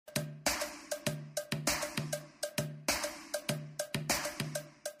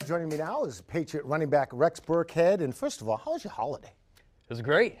Joining me now is Patriot running back Rex Burkhead. And first of all, how was your holiday? It was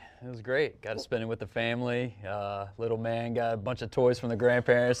great. It was great. Got to spend it with the family. Little man got a bunch of toys from the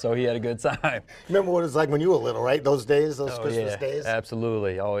grandparents, so he had a good time. Remember what it was like when you were little, right? Those days, those Christmas yeah, days?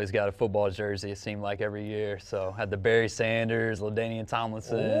 Absolutely. Always got a football jersey, it seemed like every year. So had the Barry Sanders, LaDainian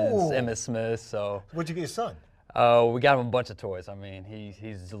Tomlinsons, Emmitt Smith. So What'd you get your son? we got him a bunch of toys. I mean,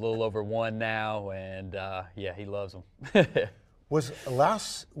 he's a little over 1 now, and yeah, he loves them. Was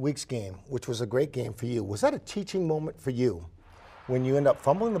last week's game, which was a great game for you, was that a teaching moment for you when you end up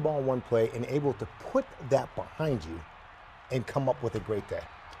fumbling the ball in one play and able to put that behind you and come up with a great day?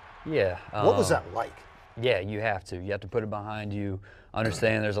 Yeah. What was that like? Yeah, you have to. You have to put it behind you.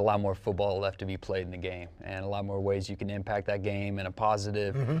 Understand there's a lot more football left to be played in the game and a lot more ways you can impact that game in a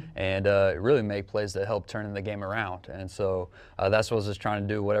positive and really make plays that help turning the game around. And so that's what I was just trying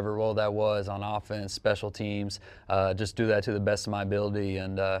to do, whatever role that was on offense, special teams, just do that to the best of my ability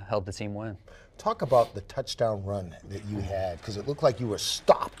and help the team win. Talk about the touchdown run that you had, because it looked like you were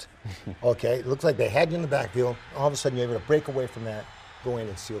stopped. Okay, it looks like they had you in the backfield. All of a sudden, you're able to break away from that, go in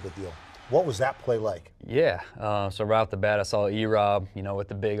and seal the deal. What was that play like? Yeah, so right off the bat, I saw E-Rob, with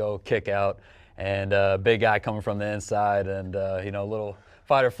the big old kick out, and big guy coming from the inside, and a little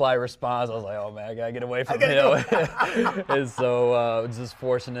fight or flight response. I was like, oh man, I gotta get away from him. And so it was just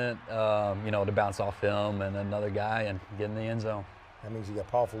fortunate, to bounce off him and another guy and get in the end zone. That means you got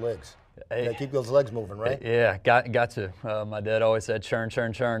powerful legs. Hey. You gotta keep those legs moving, right? Yeah, got to. My dad always said churn,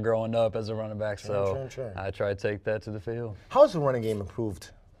 churn, churn growing up as a running back, Churn, churn. I try to take that to the field. How has the running game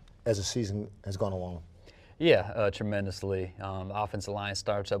improved as the season has gone along? Yeah, tremendously. The offensive line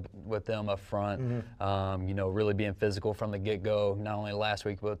starts up with them up front, really being physical from the get-go, not only last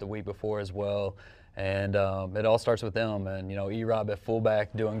week but the week before as well. And it all starts with them. And, E-Rob at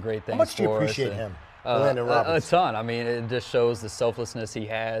fullback doing great things for us. How much do you appreciate him? Landon Roberts. A ton. I mean, it just shows the selflessness he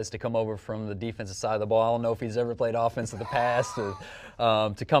has to come over from the defensive side of the ball. I don't know if he's ever played offense in the past, or,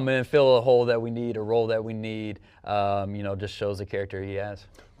 to come in, fill a hole that we need, a role that we need, just shows the character he has.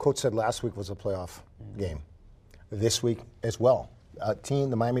 Coach said last week was a playoff game. This week as well.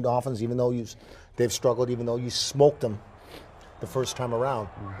 The Miami Dolphins, even though they've struggled, even though you smoked them the first time around,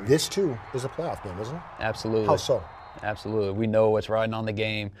 this too is a playoff game, isn't it? Absolutely. How so? Absolutely. We know what's riding on the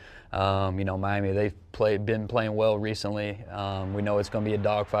game. Miami, they've been playing well recently. We know it's going to be a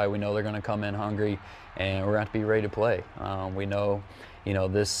dogfight. We know they're going to come in hungry, and we're going to have to be ready to play. We know,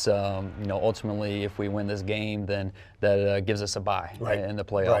 this, ultimately, if we win this game, then that gives us a bye in the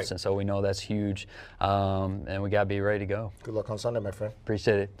playoffs. Right. And so we know that's huge, and we got to be ready to go. Good luck on Sunday, my friend.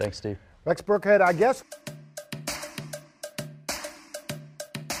 Appreciate it. Thanks, Steve. Rex Burkhead, I guess.